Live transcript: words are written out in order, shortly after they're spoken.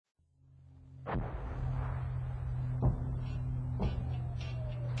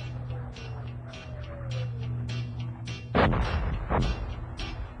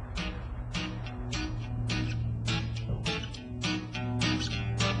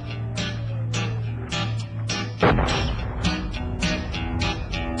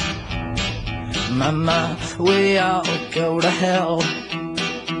Mama, we all go to hell.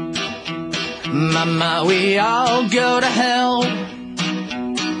 Mama, we all go to hell.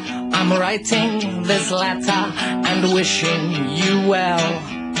 I'm writing this letter and wishing you well.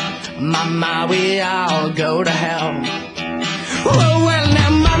 Mama, we all go to hell. Oh, well now,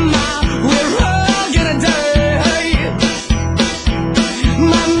 Mama, we're all gonna die.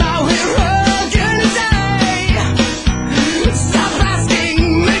 Mama, we're all gonna die. Stop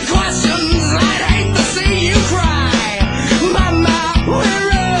asking me questions, I'd hate to see you cry. Mama, we're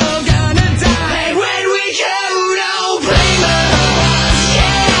all gonna die. And when we go, don't blame us,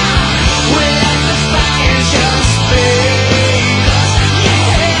 yeah. We let the fire just fade us,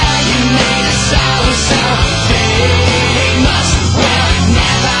 yeah. You made us so famous. We'll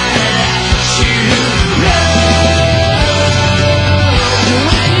never let you know.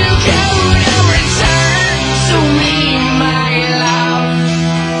 When you go, don't return to me, my love.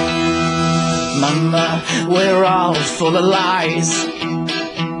 Mama, we're all full of lies.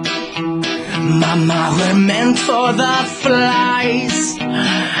 Mama, we're meant for the flies.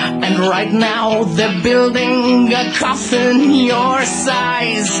 And right now they're building a coffin your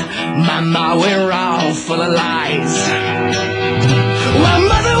size. Mama, we're all full of lies. Well,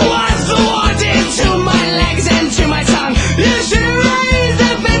 mother was the one into my legs and to my tongue. You should have raised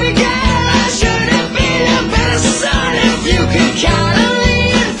that baby girl. I should have been a better son. If you could count on the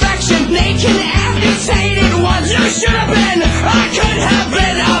infection, naked, amputated ones, you should have been. I could have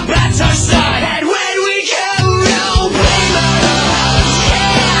been a better son. And when we go, don't blame us,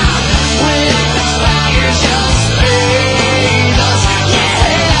 yeah. We let the fire just fade us,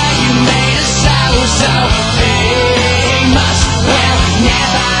 yeah. You made us so famous. We'll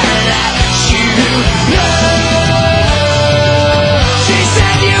never let you know. She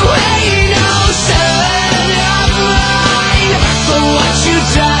said you ain't no son of mine for what you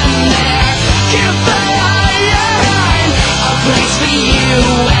done there. Goodbye, a place for you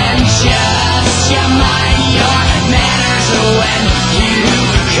and just your mind, your manners when you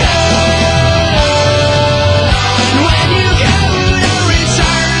go. When you go, don't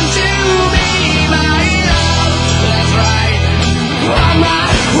return to me, my love. That's right. Mama,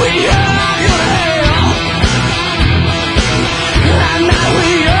 we are gonna hell. And now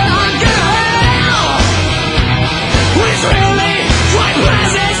we are gonna hell. Which really quite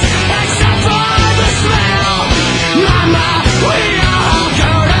pleasant, except for the smell. Mama, we all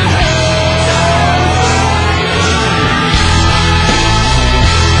go to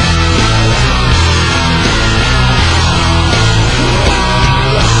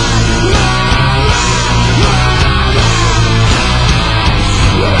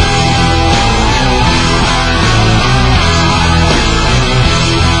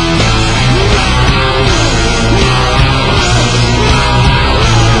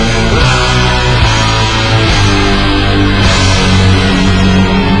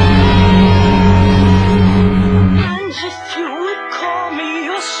And if you would call me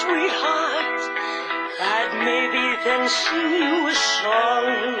your sweetheart, I'd maybe then sing you a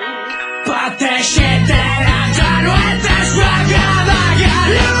song. But the shit that I've done with this record, I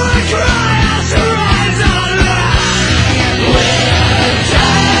got you would cry out to rise online. We're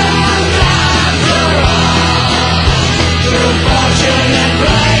done after all. Through fortune and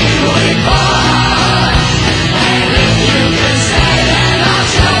blame we fought. And if you can say that, I'll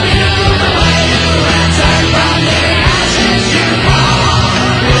show you the way to return from the ashes you fall.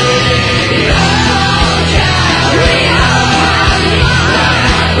 We all carry on. We're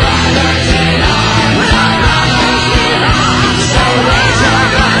our brothers in arms, our brothers in arms. So raise your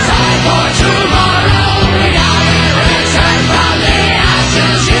glass high for tomorrow. We gotta return from the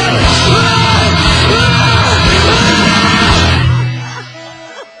ashes you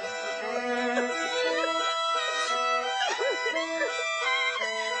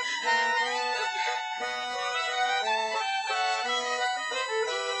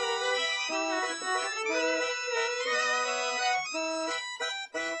Thank you.